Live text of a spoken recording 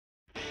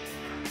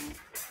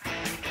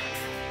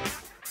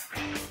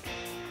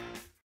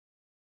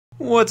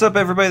What's up,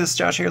 everybody? This is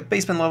Josh here with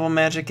Basement Level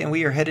Magic, and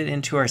we are headed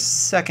into our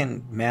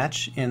second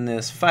match in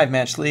this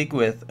 5-match league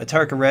with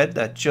Atarka Red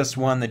that just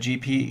won the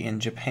GP in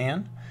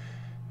Japan.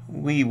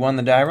 We won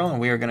the die roll, and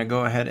we are going to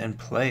go ahead and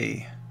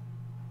play.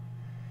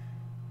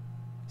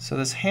 So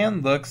this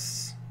hand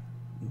looks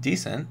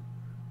decent.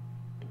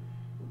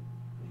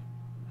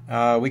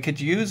 We could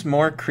use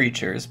more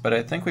creatures, but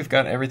I think we've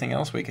got everything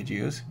else we could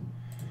use.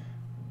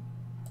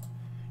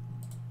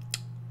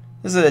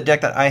 This is a deck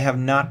that I have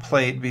not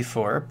played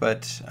before,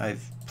 but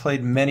I've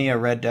played many a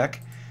red deck,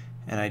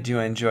 and I do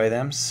enjoy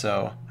them,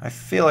 so I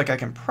feel like I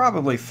can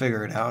probably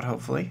figure it out,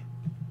 hopefully.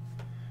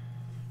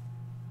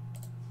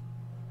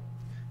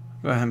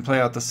 Go ahead and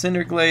play out the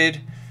Cinderglade,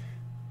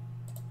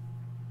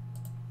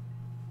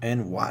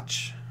 and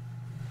watch.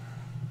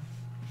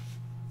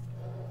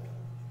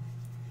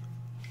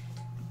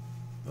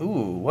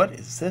 Ooh, what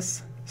is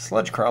this?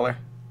 Sludge Crawler.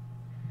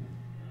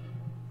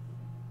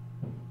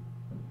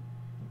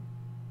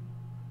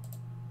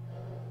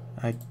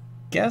 I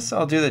guess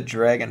I'll do the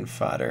Dragon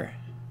Fodder.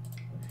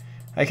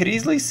 I could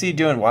easily see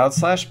doing Wild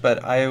Slash,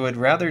 but I would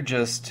rather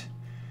just,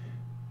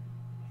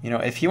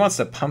 if he wants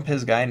to pump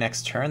his guy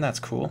next turn, that's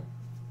cool.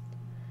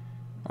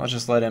 I'll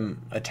just let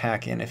him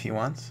attack in if he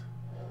wants.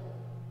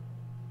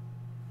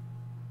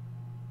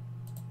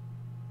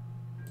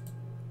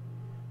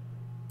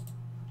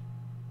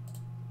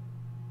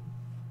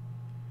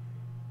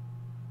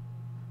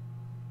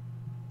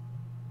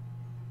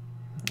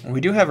 We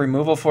do have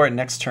removal for it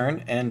next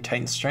turn and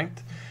Titan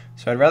Strength,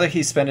 so I'd rather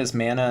he spend his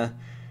mana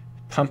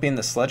pumping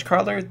the Sludge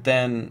Crawler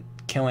than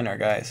killing our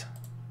guys.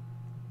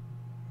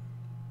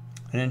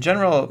 And in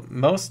general,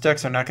 most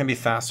decks are not going to be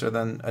faster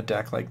than a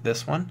deck like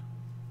this one.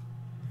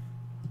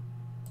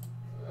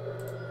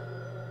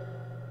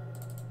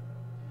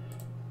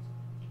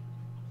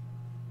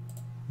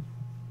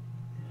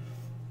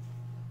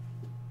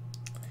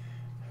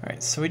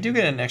 Alright, so we do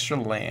get an extra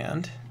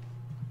land.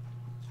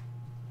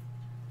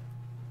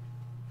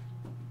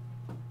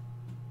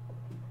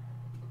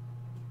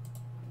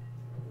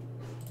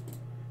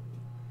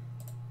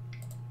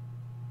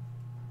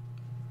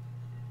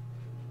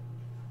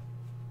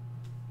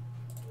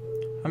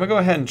 I'm going to go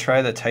ahead and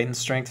try the Titan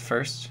Strength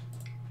first.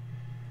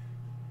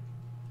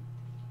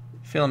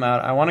 Feel him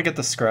out. I want to get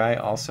the Scry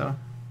also.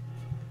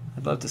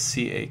 I'd love to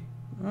see a...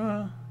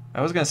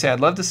 I was going to say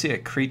I'd love to see a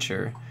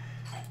creature,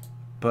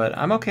 but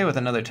I'm okay with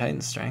another Titan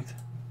Strength.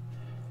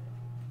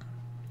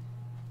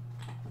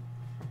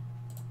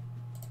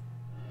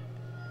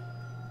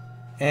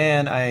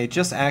 And I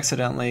just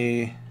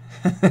accidentally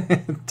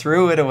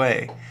threw it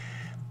away.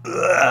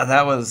 Ugh,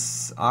 that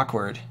was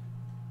awkward.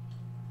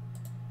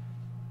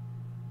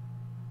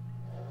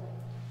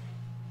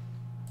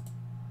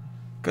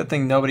 Good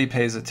thing nobody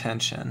pays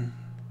attention.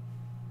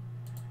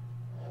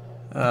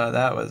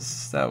 That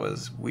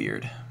was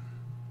weird.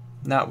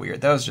 Not weird.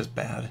 That was just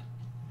bad.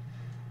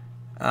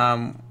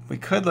 We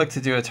could look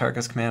to do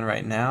Atarka's command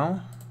right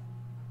now,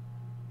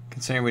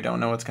 considering we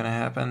don't know what's going to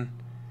happen.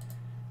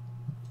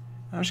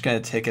 I'm just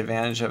going to take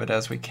advantage of it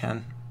as we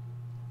can.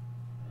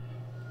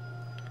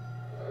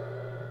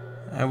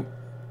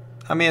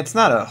 I mean, it's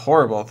not a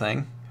horrible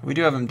thing. We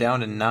do have him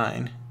down to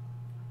 9.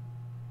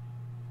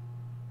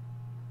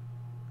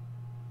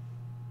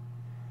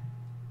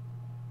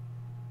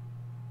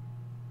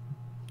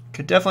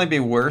 Could definitely be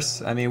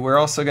worse. I mean, we're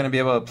also going to be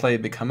able to play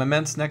Become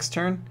Immense next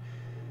turn.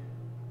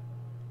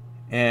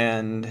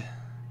 And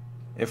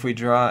if we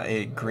draw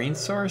a green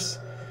source,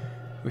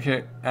 we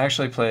could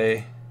actually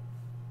play...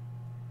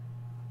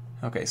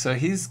 Okay, so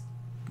he's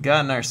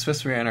gotten our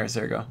Swiss Re and our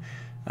Zergo.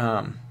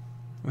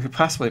 We could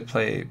possibly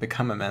play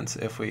Become Immense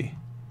if we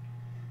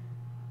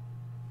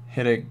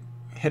hit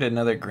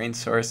another green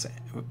source.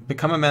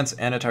 Become Immense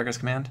and Atarka's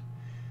command.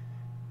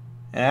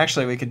 And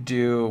actually we could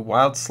do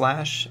Wild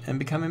Slash and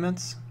Become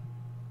Immense.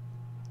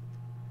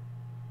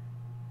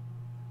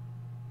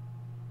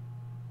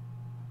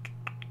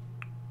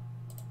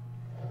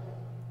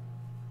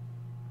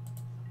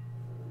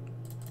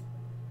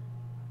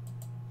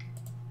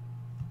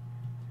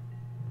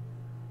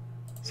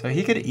 So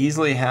he could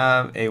easily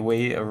have a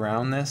way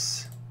around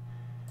this,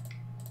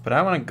 but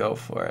I want to go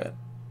for it.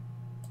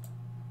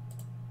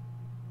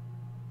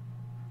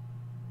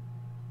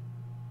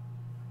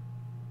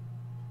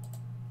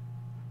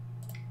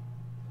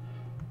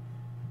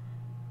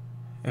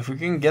 If we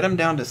can get him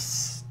down to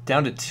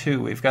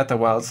 2, we've got the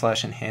Wild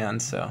Slash in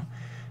hand, so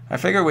I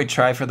figure we'd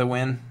try for the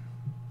win.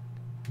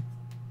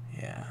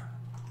 Yeah.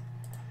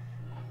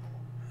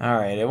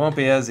 Alright, it won't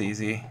be as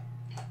easy.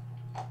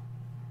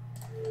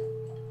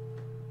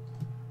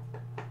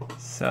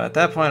 So at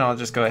that point, I'll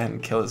just go ahead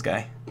and kill his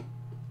guy.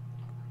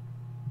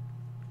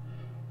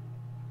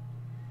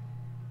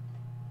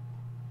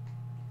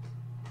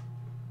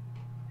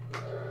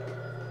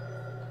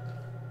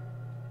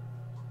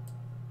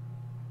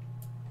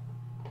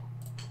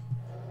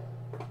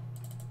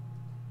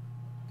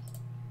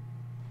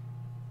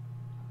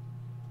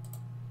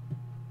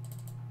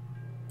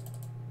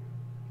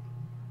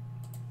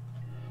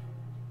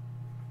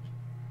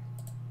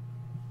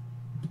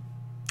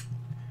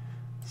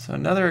 So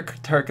another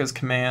Atarka's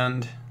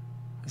command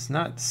is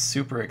not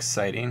super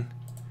exciting.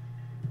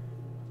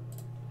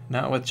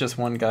 Not with just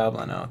one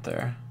goblin out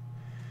there.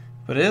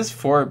 But it is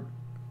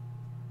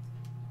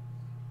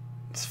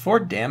it's 4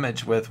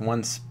 damage with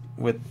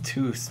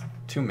two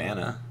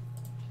mana.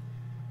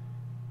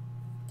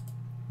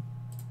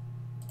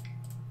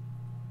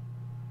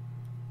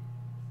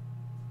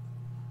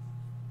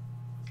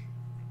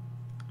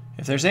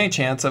 If there's any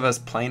chance of us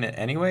playing it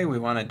anyway, we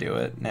want to do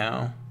it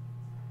now.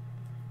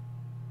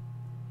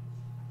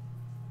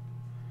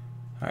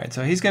 Alright,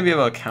 so he's going to be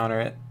able to counter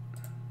it.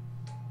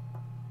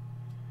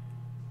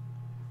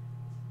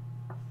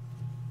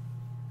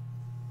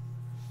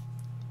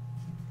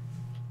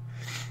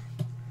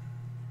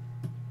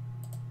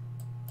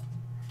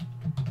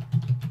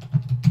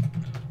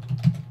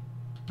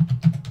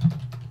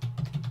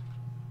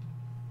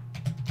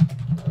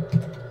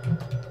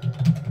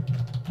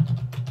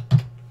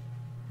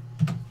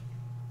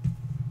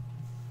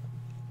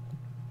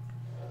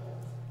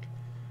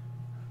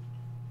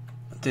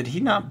 Did he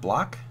not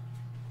block?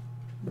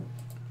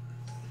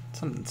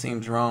 Something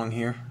seems wrong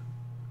here.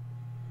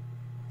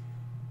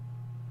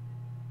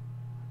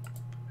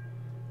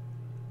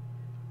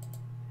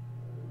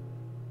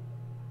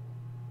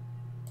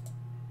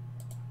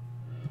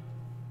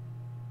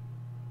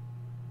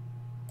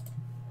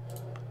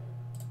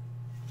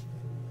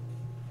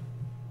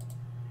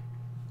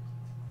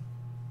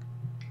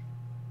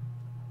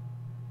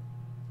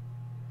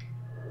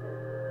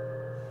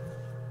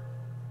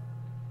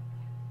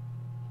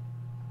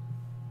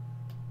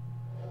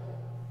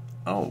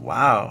 Oh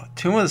wow,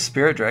 Tomb of the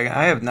Spirit Dragon.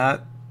 I have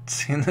not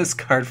seen this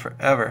card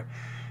forever.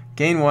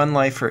 Gain 1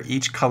 life for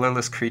each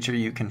colorless creature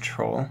you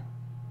control.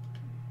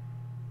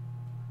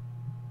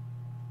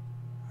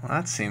 Well,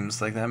 that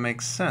seems like that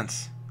makes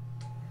sense.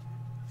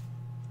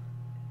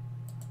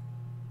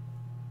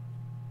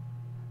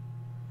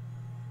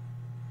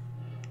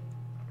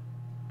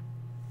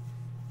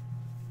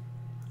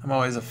 I'm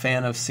always a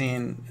fan of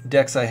seeing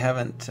decks I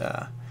haven't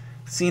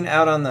seen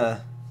out on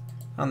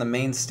the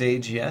main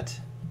stage yet.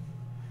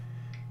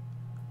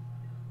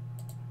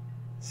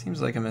 Seems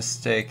like a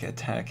mistake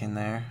attacking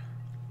there.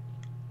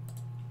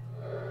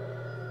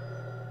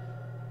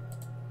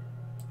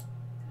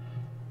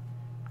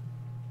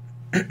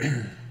 I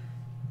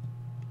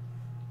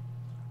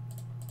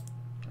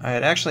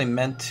had actually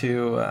meant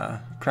to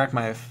crack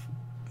my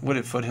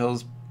Wooded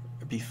Foothills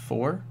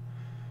before.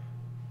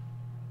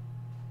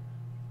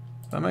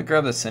 But I'm going to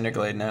grab the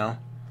Cinderglade now.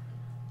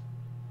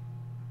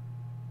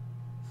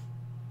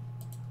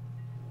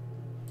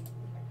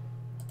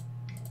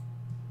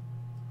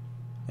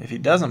 If he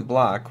doesn't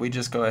block, we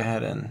just go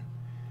ahead and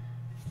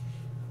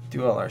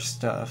do all our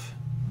stuff.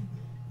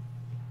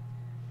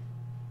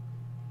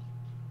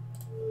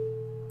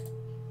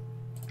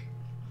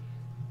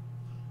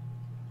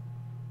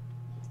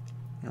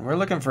 And we're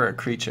looking for a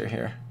creature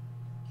here.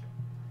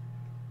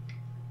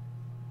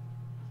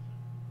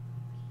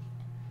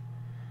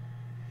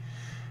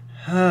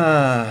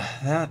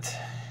 That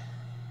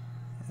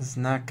is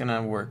not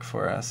gonna work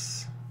for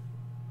us.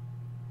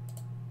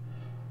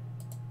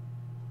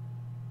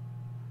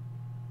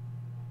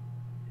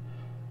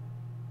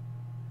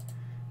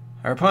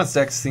 Our opponent's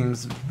deck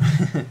seems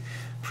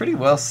pretty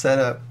well set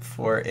up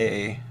for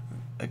a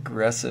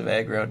aggressive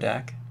aggro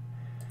deck.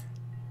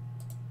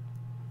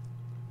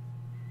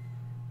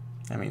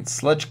 I mean,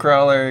 Sludge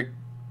Crawler,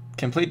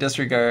 complete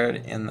disregard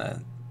in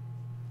the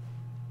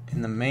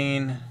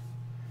main.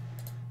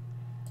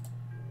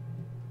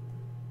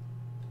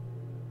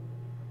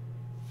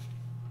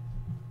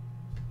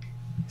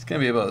 He's gonna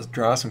be able to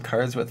draw some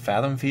cards with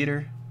Fathom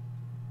Feeder.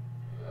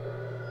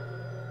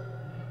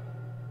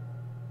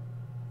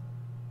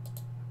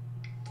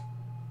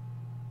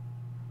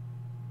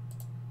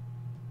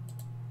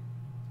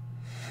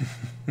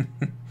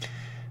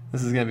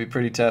 This is going to be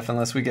pretty tough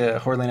unless we get a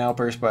Hordling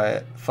Outburst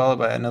followed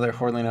by another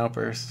Hordling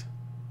Outburst.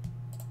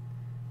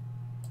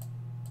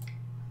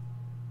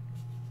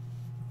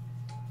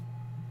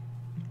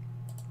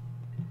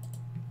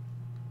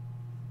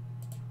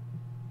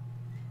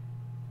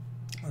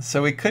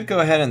 So we could go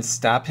ahead and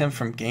stop him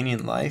from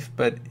gaining life,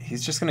 but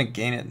he's just going to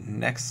gain it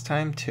next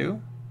time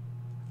too.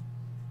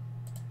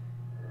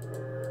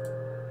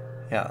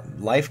 Yeah,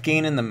 life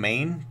gain in the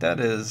main, that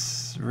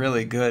is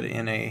really good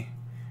in a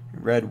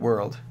red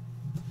world.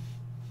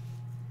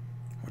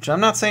 Which I'm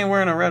not saying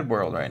we're in a red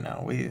world right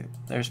now.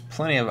 There's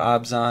plenty of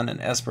Abzan and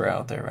Esper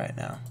out there right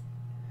now.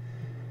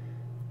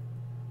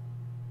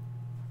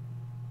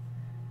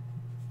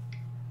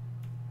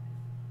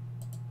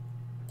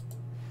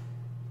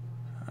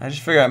 I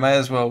just figured I might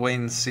as well wait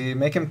and see.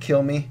 Make him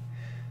kill me.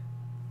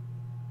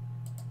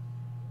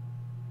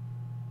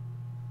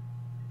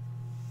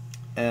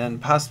 And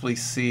possibly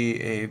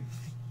see a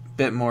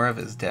bit more of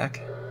his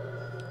deck.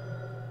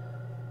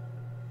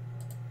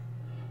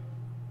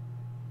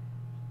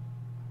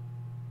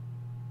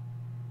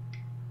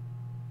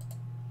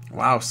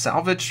 Wow,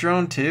 Salvage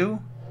Drone too?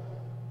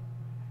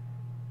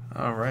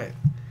 Alright.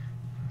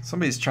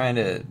 Somebody's trying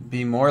to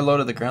be more low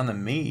to the ground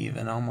than me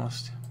even,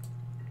 almost.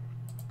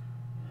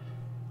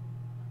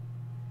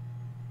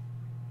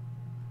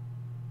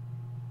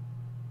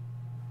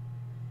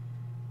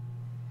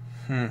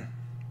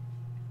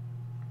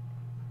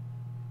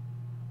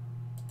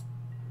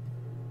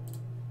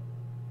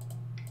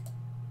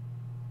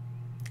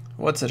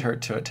 What's it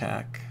hurt to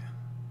attack?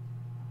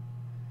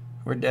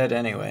 We're dead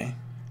anyway.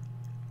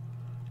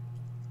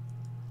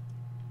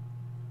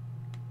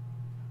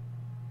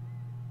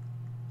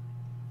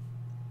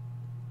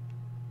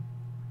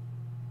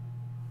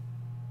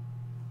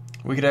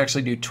 We could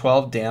actually do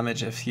 12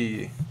 damage if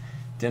he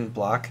didn't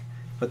block.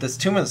 But this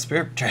Tomb of the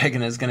Spirit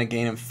Dragon is going to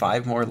gain him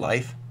 5 more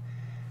life.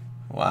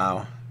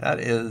 Wow, that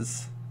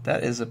is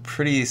a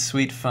pretty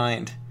sweet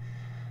find.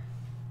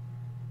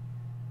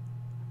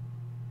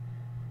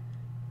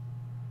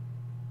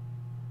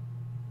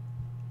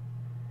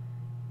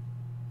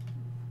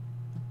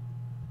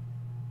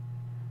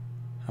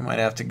 I might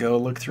have to go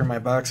look through my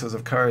boxes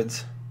of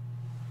cards.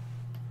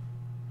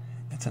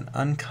 It's an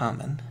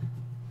uncommon.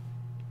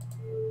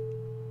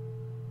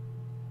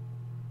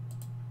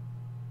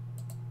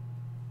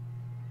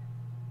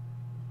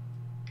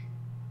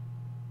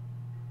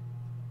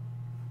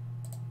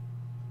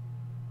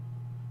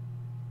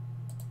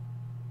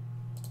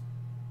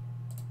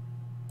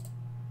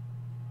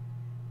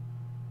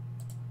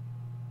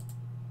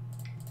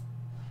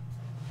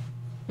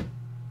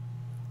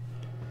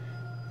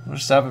 We'll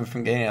stop him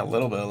from gaining a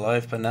little bit of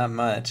life, but not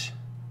much.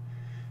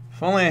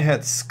 If only I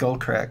had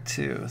Skullcrack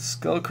too.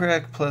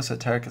 Skullcrack plus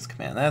Atarka's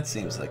Command. That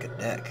seems like a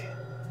deck.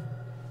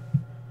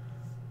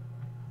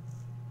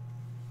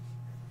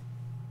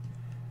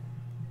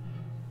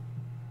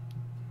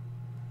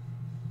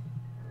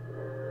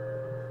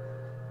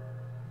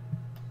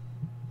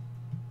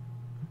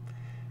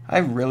 I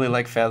really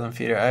like Fathom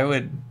Feeder. I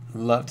would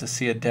love to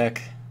see a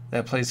deck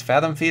that plays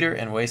Fathom Feeder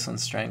and Wasteland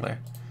Strangler.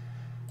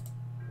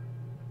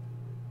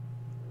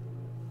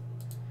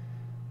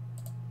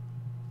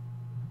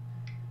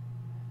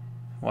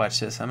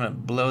 Watch this. I'm going to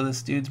blow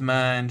this dude's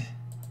mind.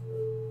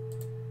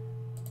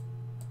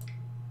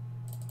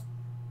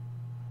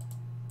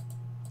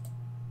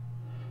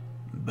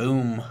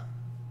 Boom.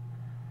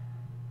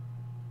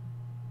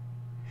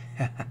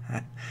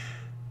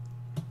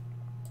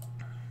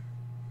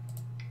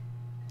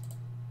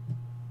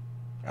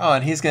 Oh,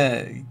 and he's going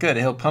to... Good.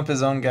 He'll pump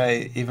his own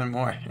guy even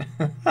more.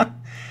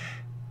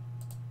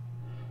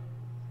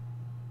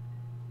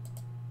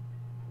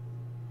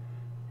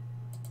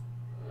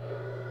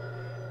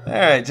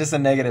 Alright, just a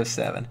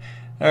 -7.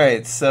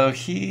 Alright, so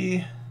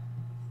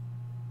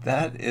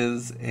that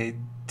is a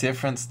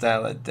different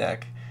style of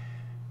deck.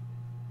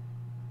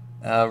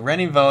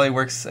 Renning Volley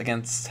works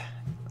against,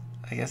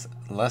 I guess,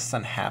 less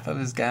than half of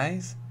his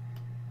guys.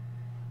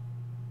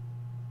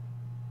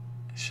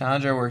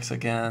 Chandra works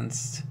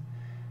against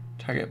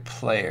target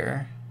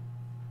player.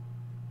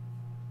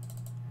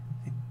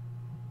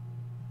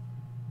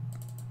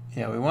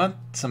 Yeah, we want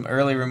some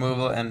early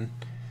removal and...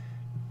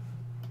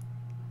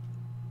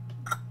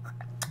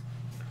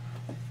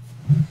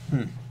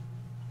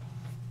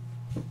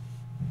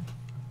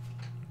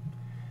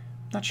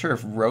 Not sure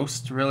if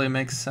Roast really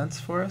makes sense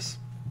for us.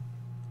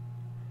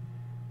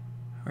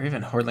 Or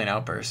even Hordling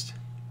Outburst.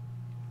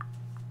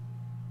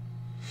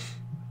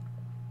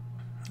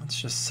 It's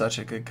just such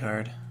a good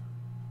card.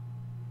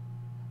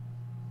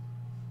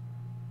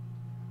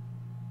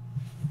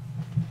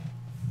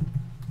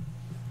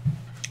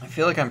 I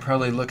feel like I'm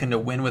probably looking to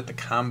win with the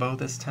combo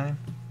this time.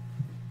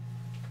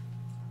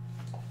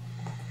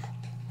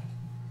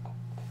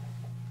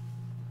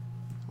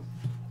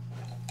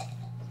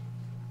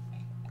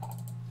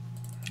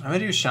 I'm going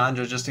to do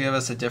Chandra just to give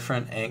us a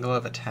different angle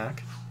of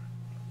attack.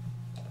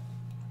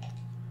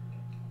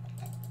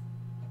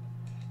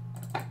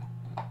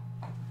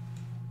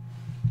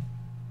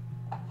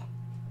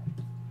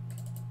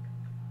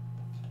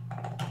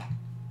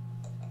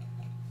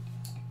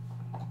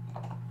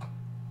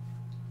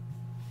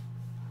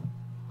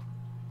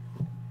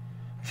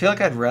 I feel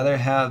like I'd rather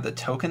have the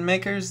token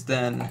makers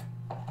than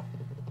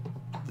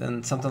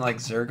something like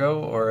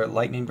Zergo or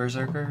Lightning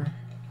Berserker.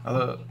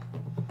 Although,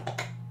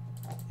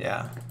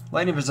 yeah,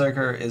 Lightning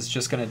Berserker is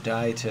just going to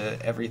die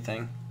to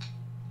everything.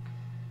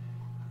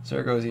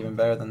 Zergo is even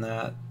better than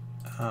that.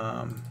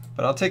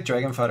 But I'll take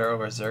Dragon Fodder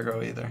over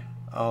Zergo either,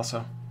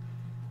 also.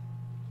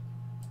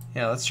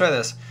 Yeah, let's try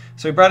this.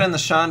 So we brought in the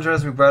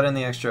Chandras, we brought in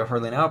the extra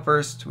Hordling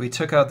Outburst, we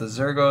took out the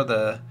Zergo,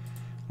 the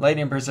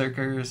Lightning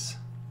Berserkers,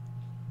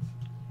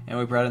 and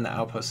we brought in the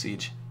Outpost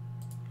Siege.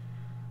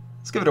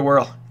 Let's give it a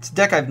whirl. It's a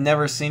deck I've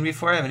never seen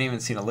before. I haven't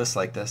even seen a list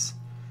like this.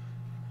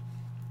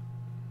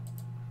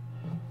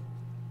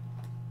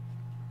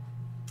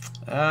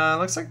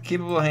 Looks like a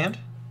keepable hand.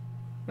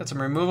 Got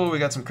some removal, we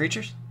got some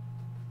creatures.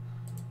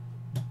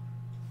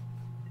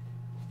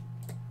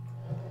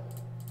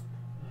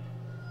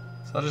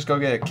 So I'll just go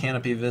get a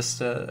Canopy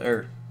Vista,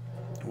 or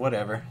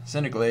whatever,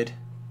 Cinderglade.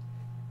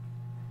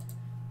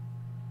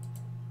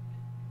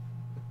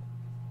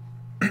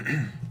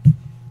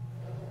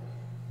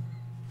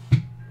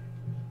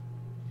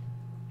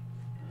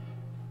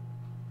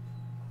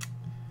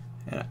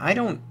 And I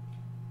don't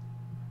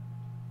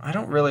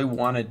really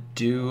want to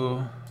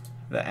do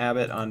the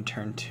Abbot on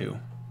turn 2.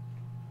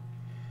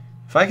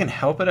 If I can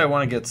help it, I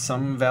want to get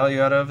some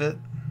value out of it.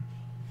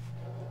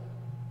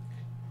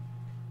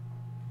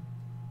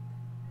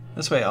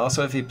 This way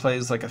also, if he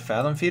plays like a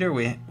Fathom Feeder,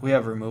 we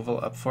have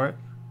removal up for it.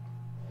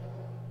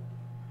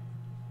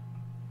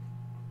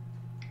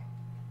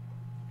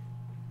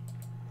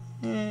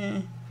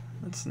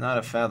 It's not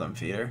a Fathom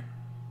Feeder.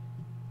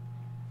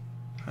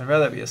 I'd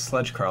rather it be a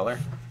Sledge Crawler.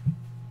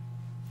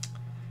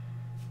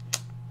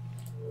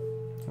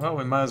 Well,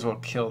 we might as well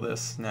kill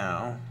this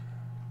now.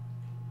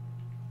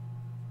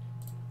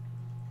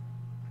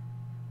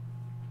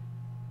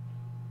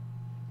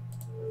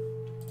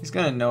 He's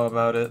gonna know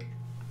about it.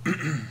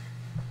 I'm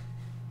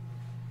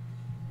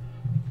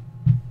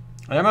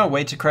gonna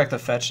wait to correct the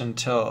fetch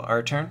until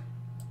our turn.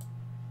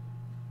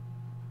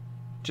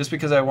 Just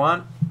because I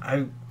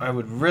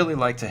would really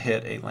like to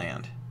hit a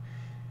land.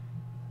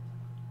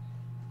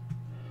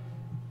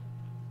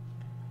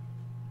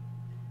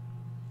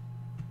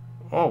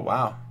 Oh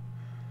wow.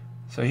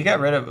 So he got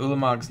rid of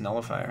Ulamog's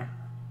Nullifier.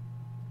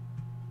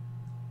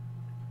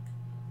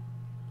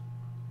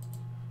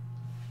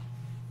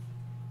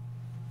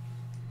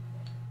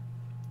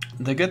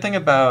 The good thing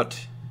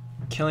about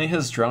killing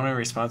his drone in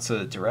response to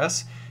the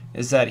duress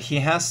is that he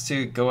has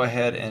to go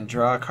ahead and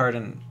draw a card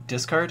and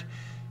discard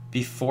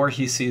before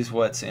he sees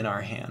what's in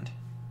our hand.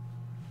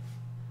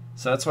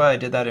 So that's why I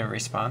did that in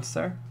response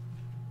there.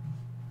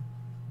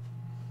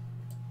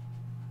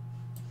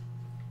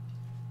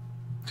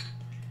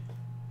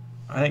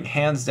 I think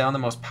hands down the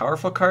most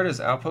powerful card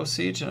is Outpost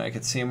Siege, and I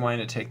could see him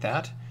wanting to take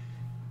that.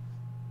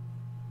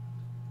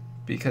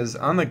 Because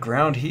on the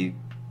ground he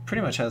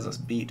pretty much has us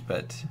beat,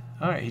 but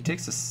alright, he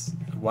takes this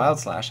Wild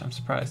Slash. I'm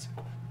surprised.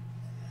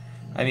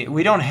 I mean,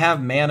 we don't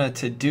have mana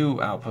to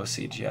do Outpost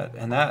Siege yet,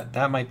 and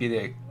that might be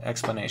the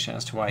explanation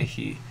as to why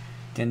he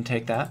didn't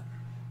take that.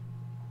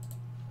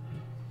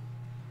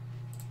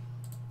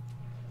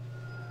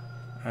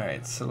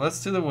 Alright, so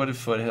let's do the Wooded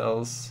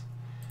Foothills.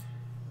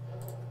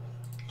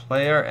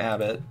 Play our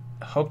Abbot.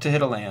 Hope to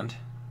hit a land.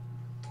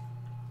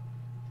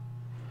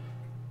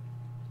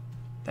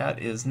 That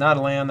is not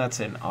a land, that's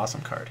an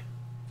awesome card.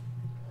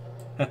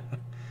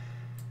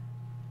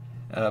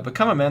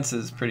 Become Immense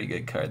is a pretty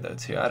good card though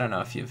too. I don't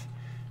know if you've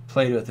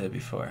played with it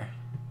before.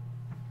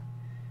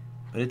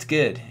 But it's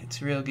good.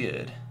 It's real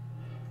good.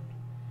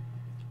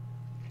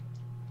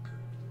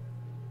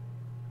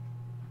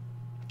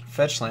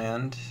 Fetch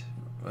land.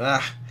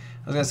 I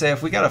was going to say,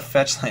 if we got a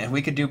fetch land,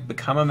 we could do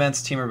Become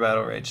Immense, Temur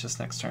Battle Rage this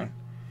next turn.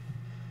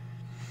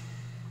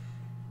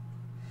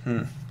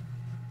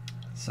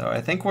 So I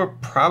think we're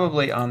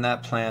probably on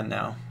that plan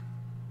now.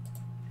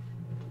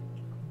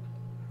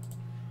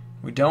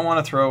 We don't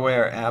want to throw away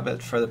our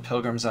Abbot for the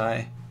Pilgrim's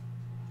Eye.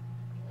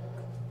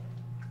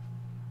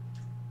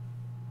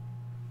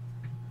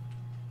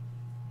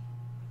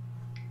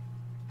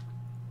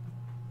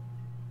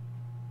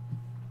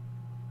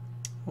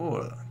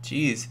 Oh,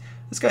 jeez.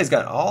 This guy's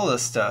got all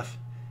this stuff.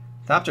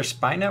 Thopter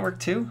Spy Network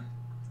too?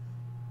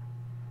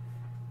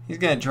 He's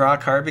going to draw a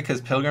card because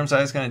Pilgrim's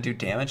Eye is going to do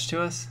damage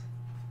to us?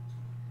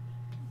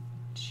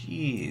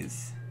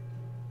 Jeez.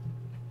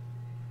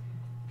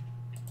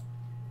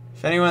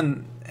 If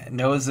anyone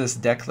knows this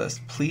deck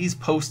list, please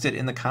post it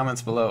in the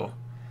comments below.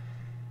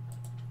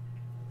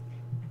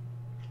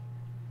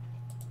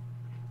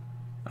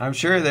 I'm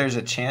sure there's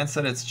a chance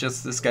that it's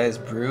just this guy's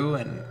brew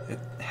and it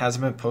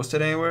hasn't been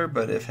posted anywhere,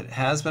 but if it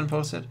has been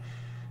posted,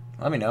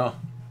 let me know.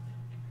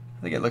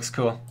 I think it looks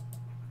cool.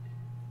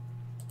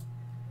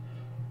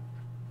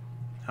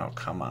 Oh,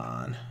 come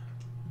on.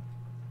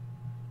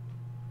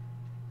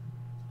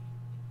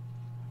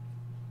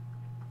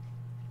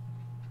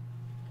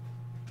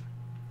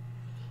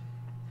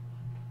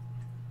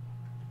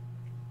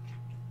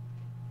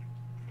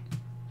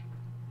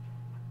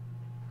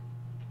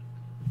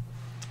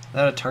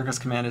 That Atarka's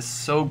command is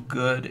so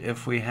good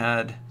if we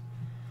had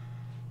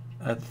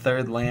a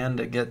third land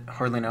to get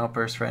Hordling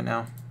Outburst right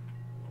now.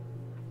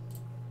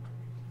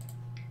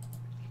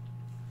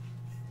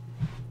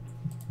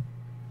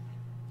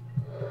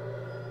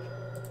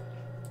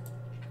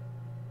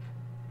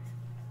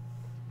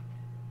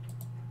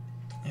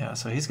 Yeah,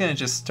 so he's going to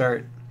just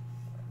start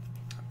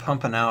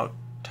pumping out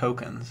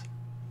tokens.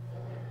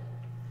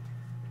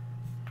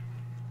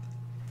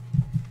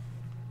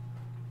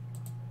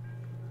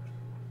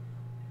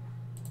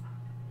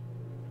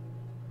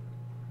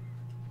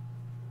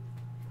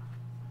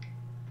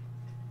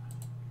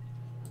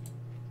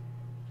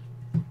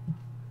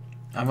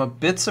 I'm a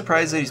bit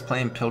surprised that he's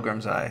playing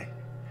Pilgrim's Eye.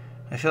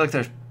 I feel like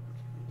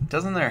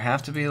doesn't there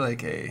have to be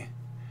like a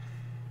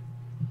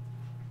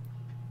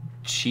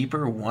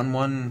cheaper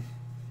 1/1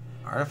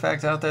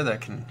 artifact out there that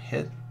can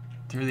hit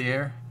through the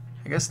air?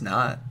 I guess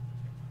not.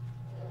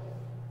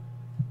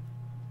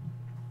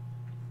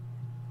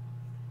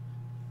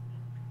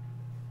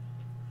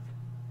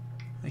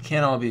 They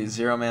can't all be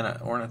 0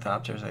 mana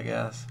Ornithopters, I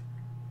guess.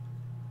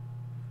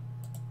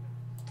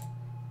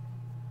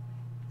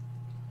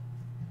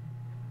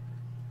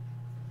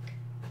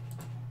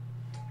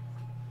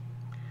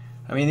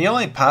 I mean, the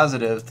only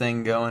positive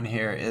thing going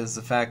here is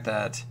the fact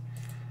that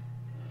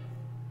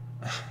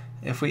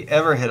if we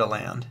ever hit a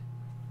land,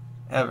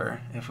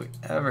 if we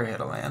ever hit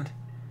a land,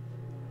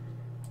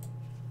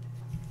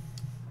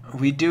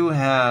 we do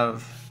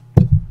have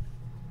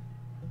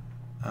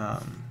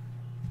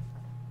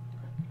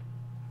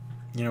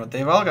you know,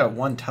 they've all got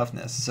 1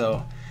 toughness,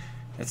 so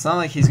it's not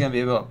like he's going to be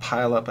able to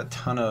pile up a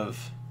ton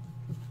of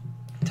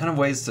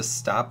ways to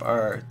stop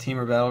our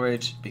Temur Battle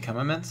Rage become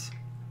immense.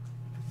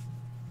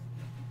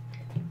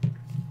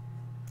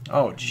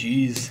 Oh,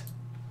 jeez.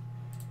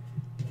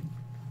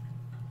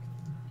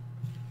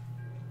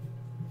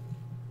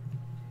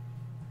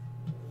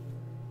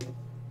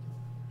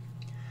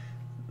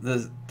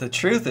 The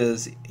truth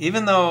is,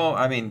 even though,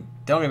 I mean,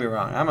 don't get me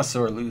wrong, I'm a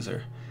sore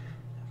loser,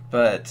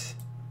 but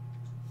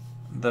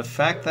the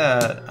fact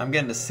that I'm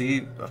getting to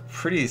see a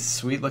pretty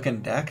sweet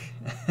looking deck,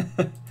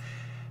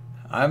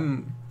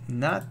 I'm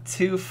not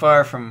too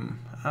far from,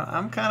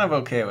 I'm kind of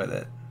okay with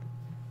it.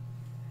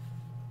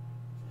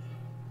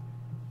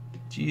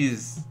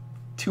 Jeez,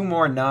 2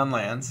 more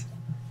non-lands.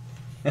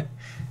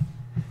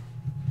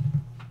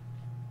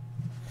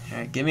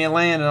 Alright, give me a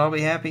land and I'll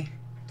be happy.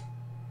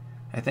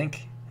 I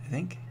think.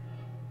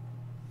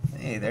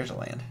 Hey, there's a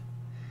land.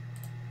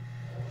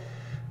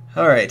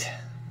 Alright.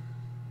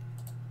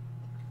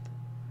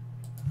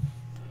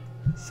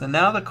 So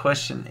now the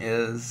question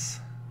is,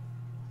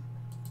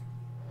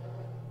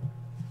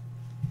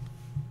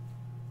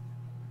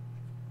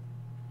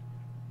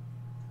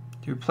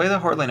 do we play the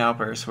Hortling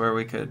Outburst where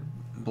we could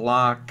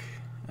block?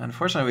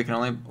 Unfortunately,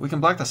 we can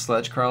block the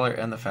Sledge Crawler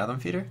and the Fathom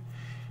Feeder.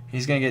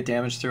 He's going to get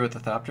damaged through with the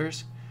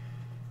Thopters.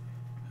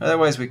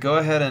 Otherwise, we go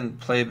ahead and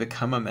play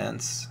Become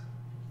Immense,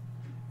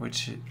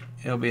 which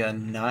it'll be a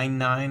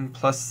 9/9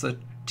 plus the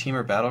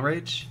Temur Battle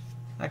Rage.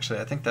 Actually,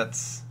 I think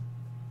that's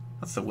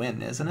the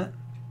win, isn't it?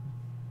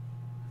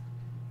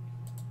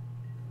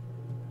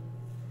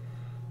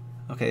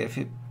 Okay, if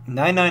you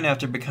 9/9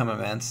 after Become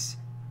Immense,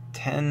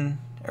 10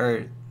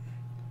 or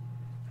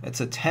it's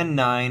a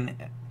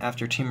 10/9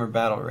 after Temur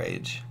Battle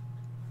Rage.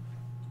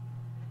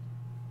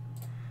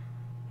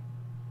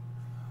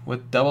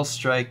 With Double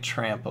Strike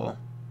Trample,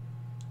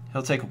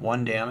 he'll take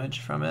 1 damage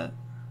from it.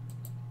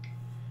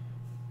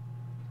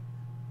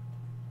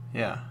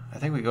 Yeah, I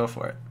think we go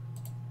for it.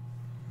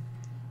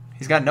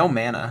 He's got no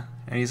mana,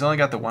 and he's only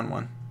got the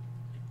 1/1.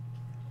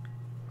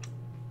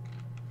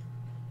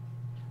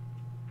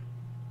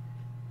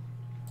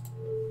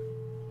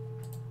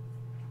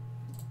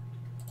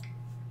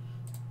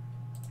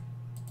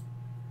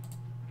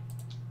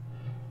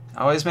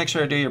 Always make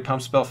sure to do your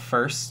pump spell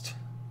first.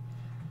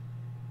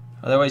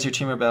 Otherwise your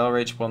Temur Battle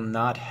Rage will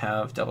not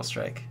have Double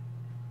Strike.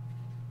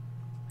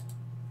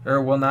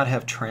 Or will not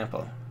have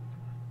Trample.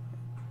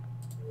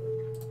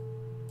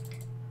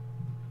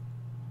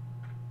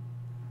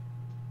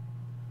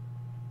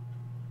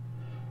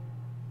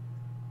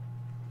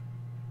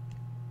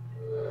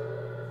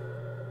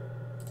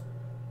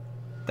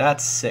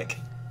 That's sick.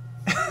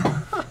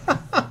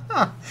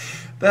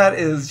 That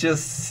is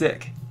just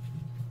sick.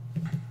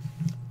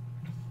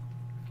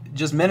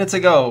 Just minutes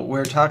ago, we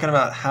were talking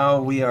about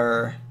how we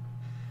are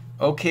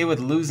okay with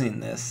losing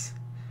this.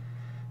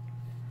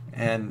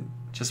 And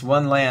just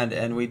 1 land,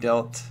 and we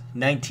dealt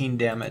 19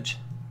 damage.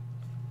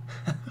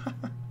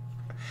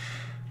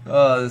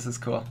 Oh, this is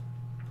cool.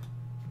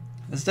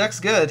 This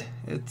deck's good.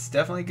 It's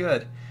definitely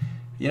good.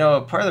 You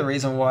know, part of the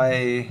reason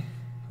why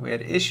we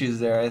had issues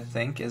there, I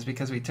think, is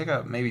because we took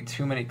out maybe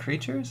too many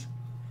creatures.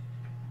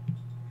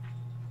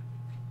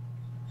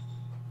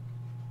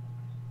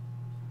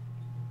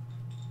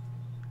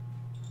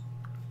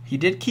 He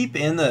did keep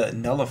in the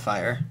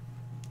Nullifier,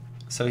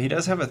 so he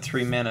does have a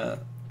 3 mana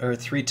or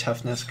 3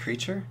 toughness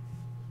creature.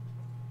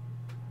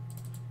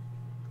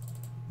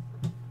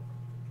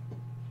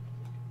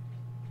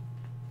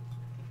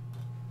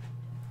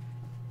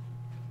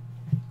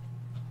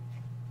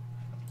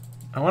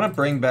 I want to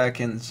bring back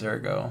in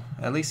Zergo,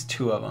 at least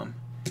 2 of them,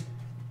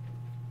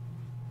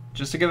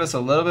 just to give us a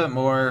little bit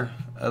more,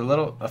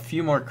 a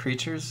few more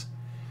creatures.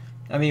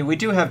 I mean, we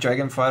do have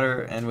Dragon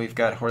Fodder and we've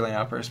got Hortling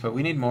Outburst, but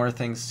we need more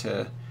things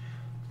to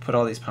put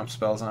all these pump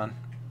spells on.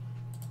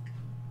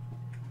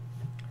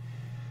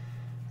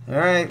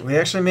 Alright, we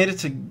actually made it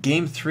to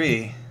game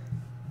 3.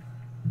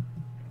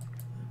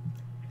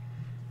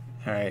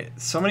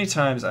 Alright, so many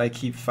times I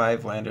keep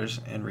 5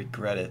 landers and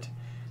regret it.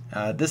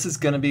 This is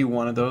going to be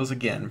one of those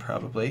again,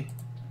 probably.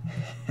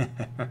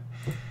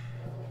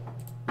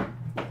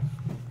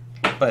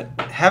 But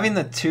having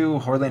the 2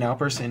 Hortling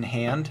Outbursts in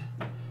hand...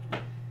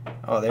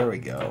 Oh, there we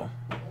go.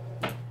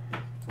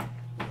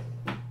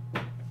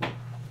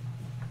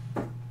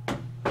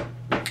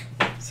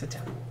 Sit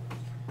down.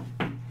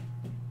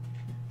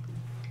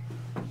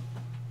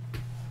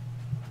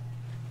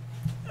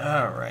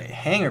 Alright,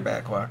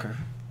 Hangerback Walker.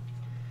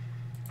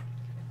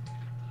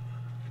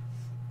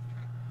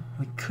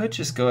 We could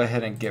just go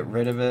ahead and get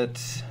rid of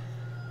it.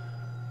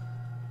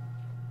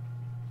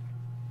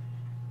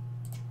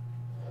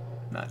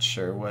 Not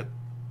sure what...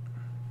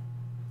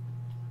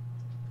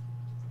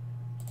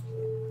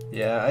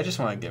 Yeah, I just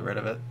want to get rid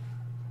of it.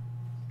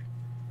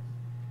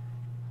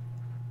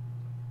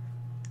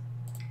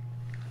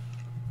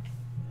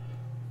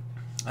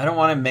 I don't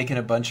want him making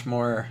a bunch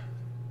more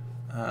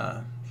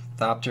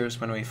Thopters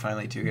when we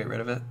finally do get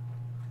rid of it.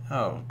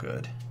 Oh,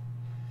 good.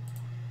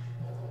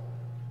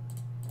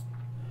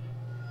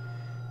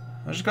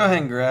 I'll just go ahead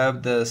and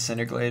grab the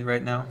Cinderglade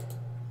right now.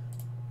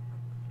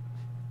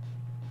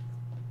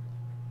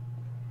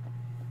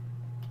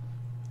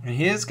 And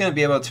he is going to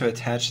be able to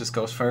attach this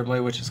Ghostfire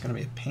Blade, which is going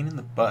to be a pain in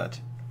the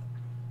butt.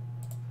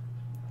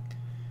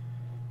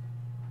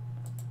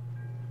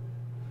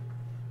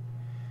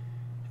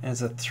 And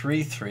it's a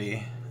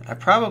 3/3. I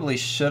probably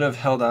should have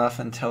held off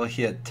until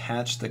he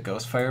attached the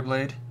Ghostfire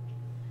Blade.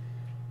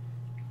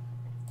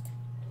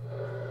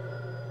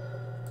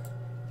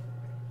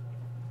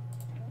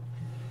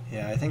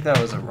 Yeah, I think that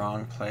was a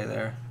wrong play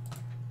there.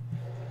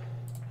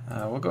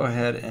 We'll go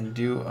ahead and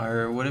do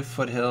our Wooded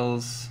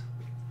Foothills.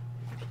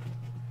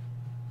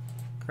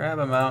 Grab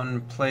a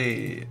mountain,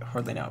 play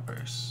Hordling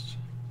Outburst.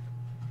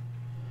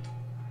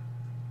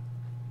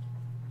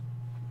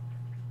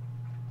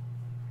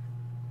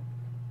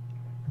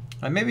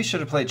 I maybe should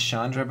have played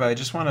Chandra, but I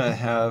just want to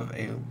have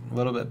a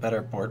little bit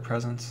better board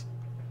presence.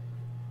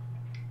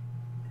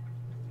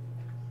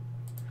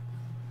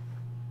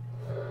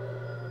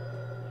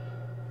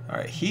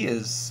 Alright, he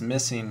is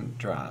missing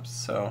drops,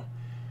 so...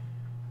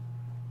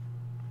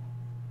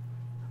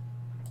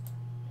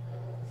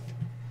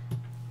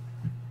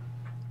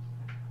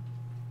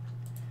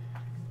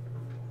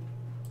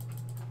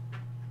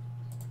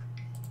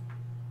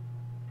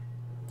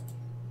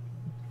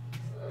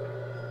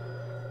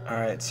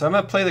 Alright, so I'm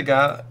going to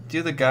play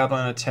do the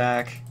Goblin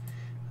attack,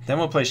 then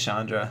we'll play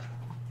Chandra.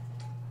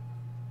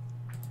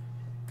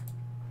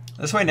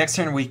 This way next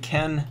turn we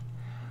can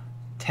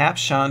tap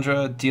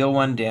Chandra, deal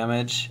 1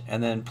 damage,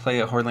 and then play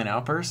a Hordling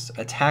Outburst,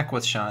 attack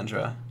with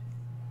Chandra.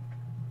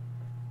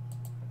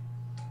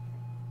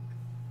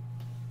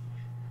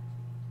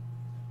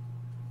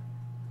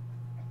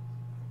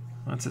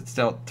 Once it's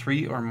dealt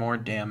 3 or more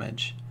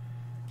damage.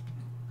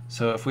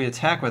 So if we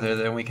attack with her,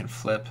 then we can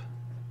flip.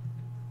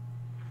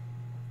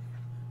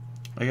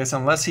 I guess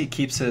unless he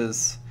keeps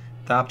his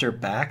Thopter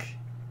back,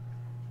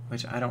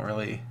 which I don't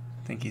really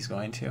think he's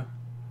going to.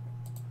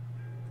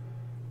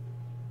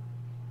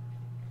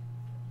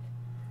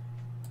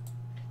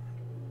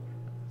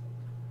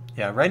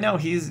 Yeah, right now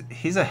he's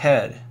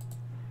ahead.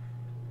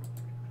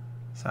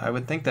 So I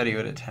would think that he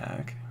would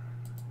attack.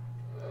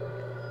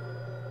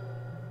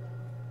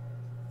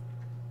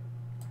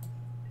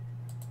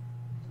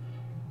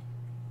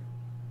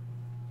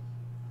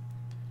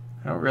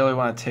 I don't really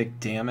want to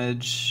take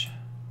damage.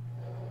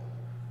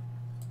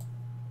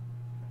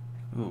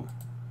 Ooh,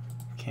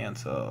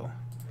 cancel.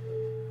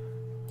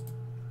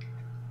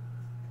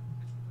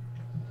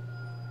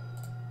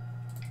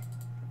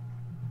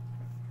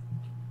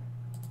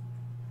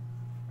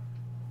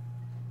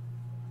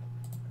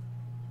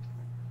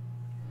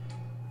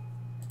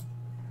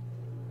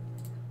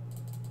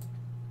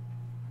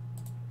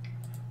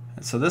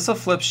 And so this will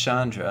flip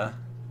Chandra.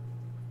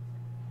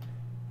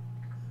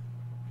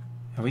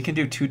 And we can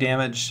do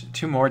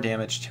 2 more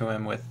damage to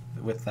him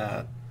with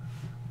that.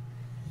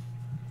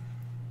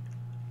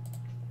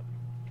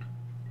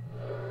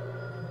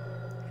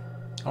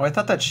 Oh, I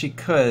thought that she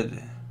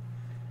could.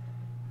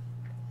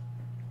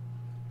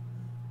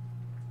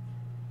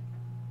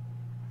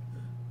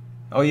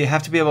 Oh, you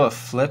have to be able to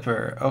flip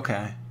her.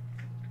 Okay.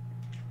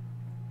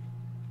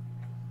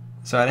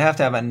 So I'd have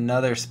to have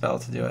another spell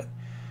to do it.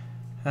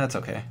 That's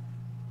okay.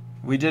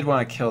 We did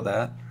want to kill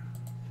that.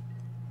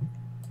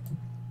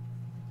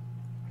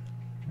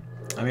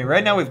 I mean,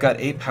 right now we've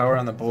got 8 power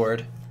on the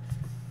board.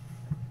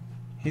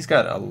 He's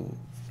got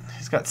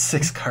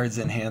 6 cards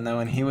in hand though,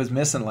 and he was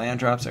missing land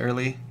drops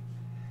early.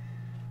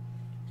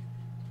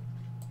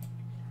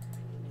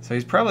 So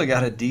he's probably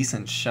got a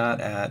decent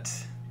shot at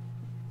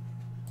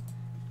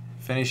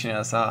finishing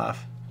us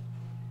off.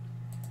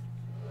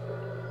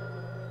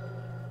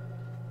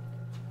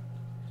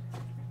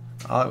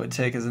 All it would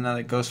take is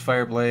another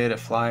Ghostfire Blade, a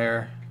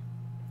flyer,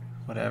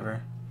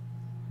 whatever.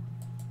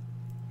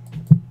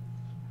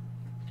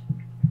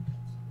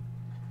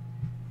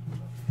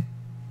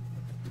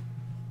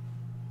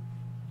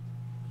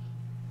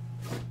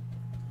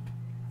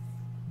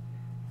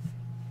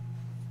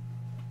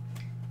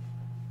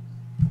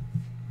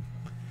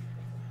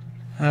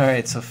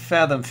 Alright, so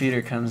Fathom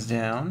Feeder comes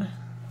down.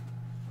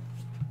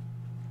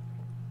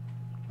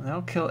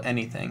 That'll kill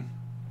anything.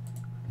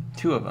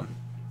 2 of them.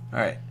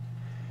 Alright.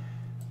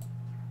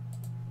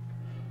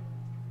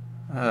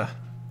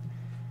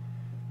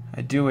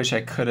 I do wish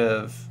I could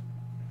have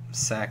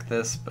sacked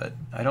this, but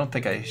I don't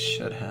think I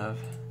should have.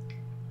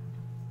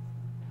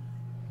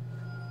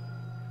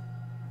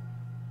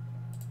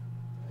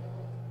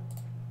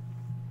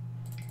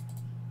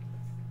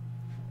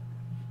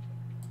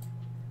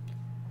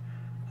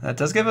 That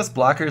does give us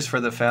blockers for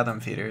the Fathom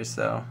Feeders,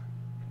 though.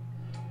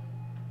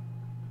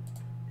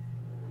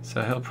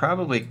 So he'll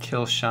probably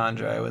kill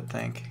Chandra, I would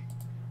think.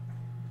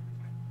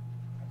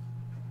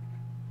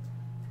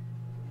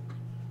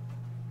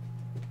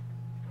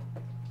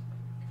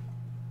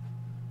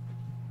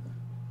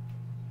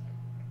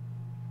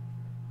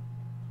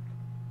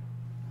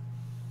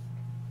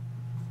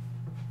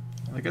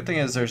 The good thing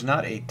is there's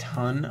not a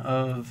ton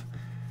of...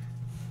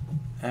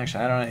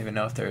 Actually, I don't even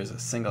know if there's a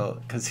single...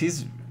 Because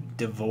he's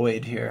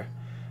Devoid here.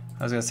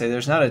 I was going to say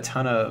there's not a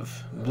ton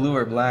of blue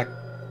or black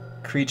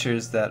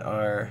creatures that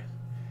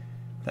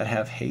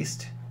have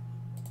haste.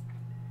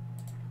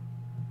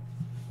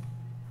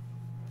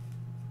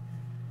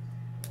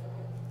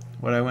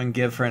 What I wouldn't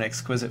give for an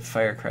exquisite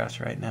firecraft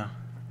right now.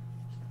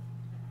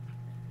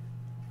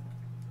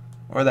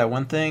 Or that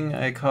one thing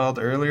I called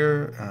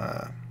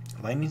earlier,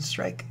 lightning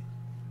strike.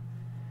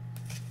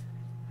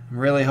 I'm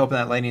really hoping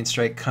that lightning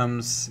strike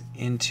comes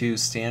into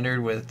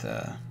standard with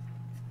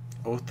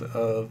Oath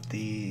of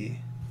the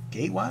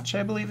Gatewatch,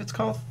 I believe it's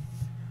called.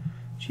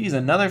 Jeez,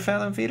 another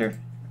Fathom Feeder.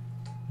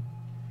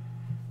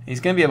 He's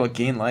going to be able to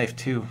gain life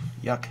too.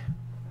 Yuck.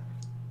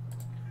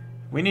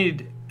 We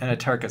need an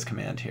Atarka's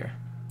command here.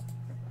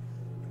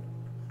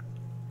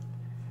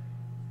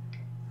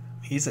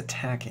 He's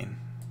attacking.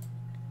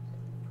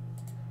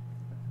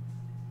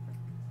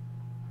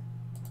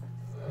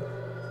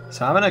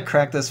 So I'm going to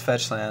crack this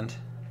fetch land.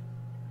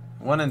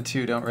 1 and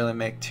 2 don't really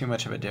make too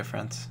much of a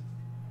difference.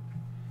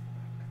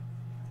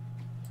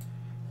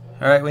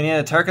 Alright, we need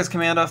a Atarka's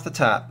command off the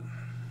top.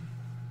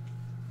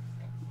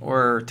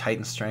 Or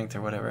Titan Strength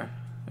or whatever.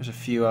 There's a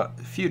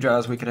few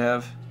draws we could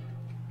have.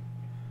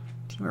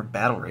 Team or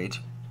Battle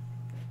Rage.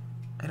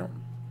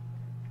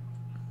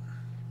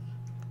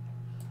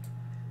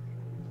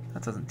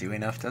 That doesn't do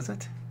enough, does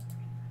it?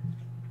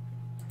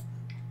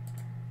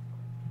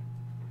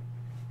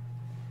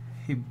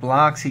 He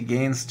blocks, he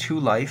gains 2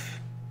 life.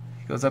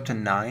 He goes up to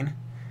 9.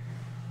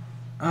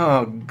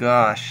 Oh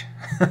gosh.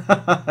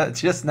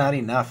 Just not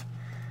enough.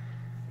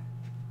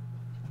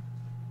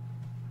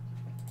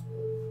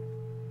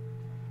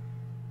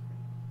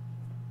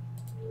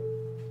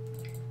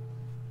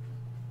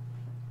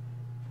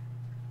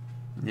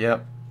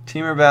 Yep.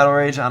 Teamer Battle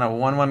Rage on a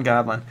 1/1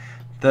 Goblin.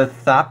 The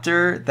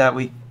Thopter that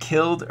we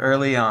killed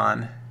early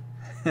on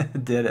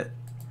did it.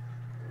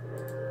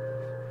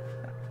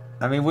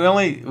 I mean,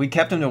 we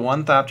kept him to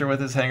 1 Thopter with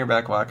his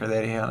Hangerback Walker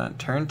that he had on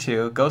turn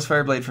 2, Ghost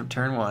Fireblade from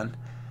turn 1,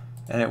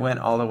 and it went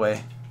all the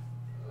way.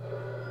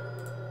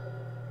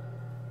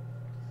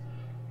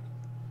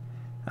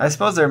 I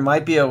suppose there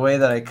might be a way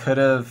that I could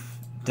have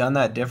done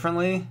that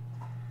differently.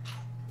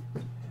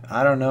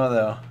 I don't know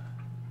though.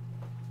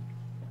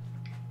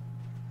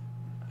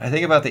 I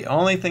think about the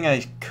only thing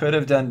I could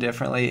have done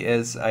differently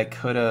is I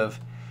could have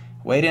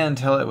waited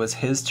until it was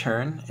his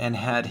turn and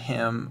had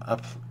him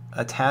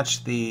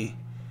attach the...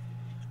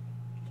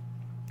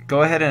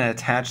 Go ahead and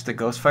attach the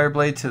Ghostfire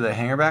Blade to the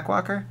Hangerback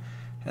Walker,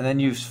 and then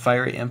use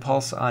Fiery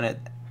Impulse on it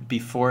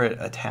before it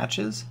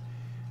attaches.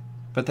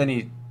 But then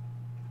he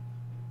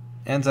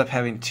ends up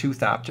having 2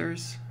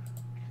 Thopters.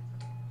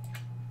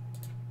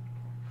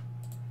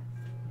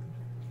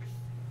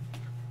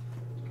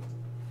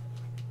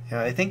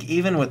 Yeah, I think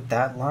even with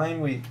that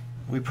line, we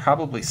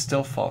probably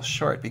still fall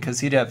short because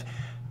he'd have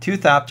 2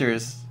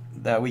 Thopters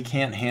that we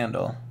can't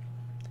handle.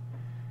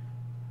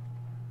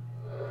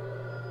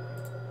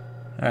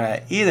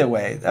 Alright, either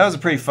way, that was a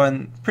pretty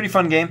fun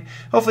game.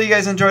 Hopefully you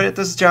guys enjoyed it.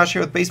 This is Josh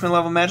here with Basement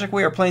Level Magic.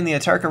 We are playing the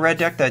Atarka Red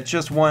deck that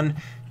just won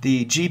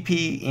the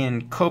GP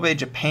in Kobe,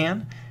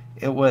 Japan.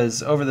 It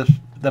was over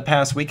the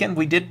past weekend.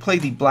 We did play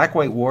the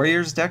Black-White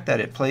Warriors deck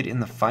that it played in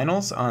the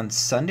finals on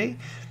Sunday.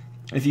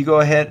 If you go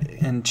ahead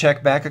and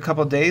check back a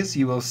couple days,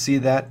 you will see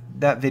that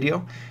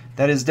video.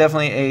 That is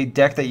definitely a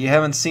deck that you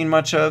haven't seen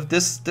much of.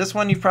 This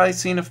one you've probably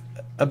seen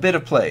a bit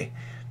of play.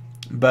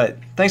 But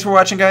thanks for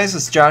watching, guys.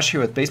 This is Josh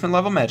here with Basement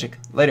Level Magic.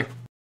 Later.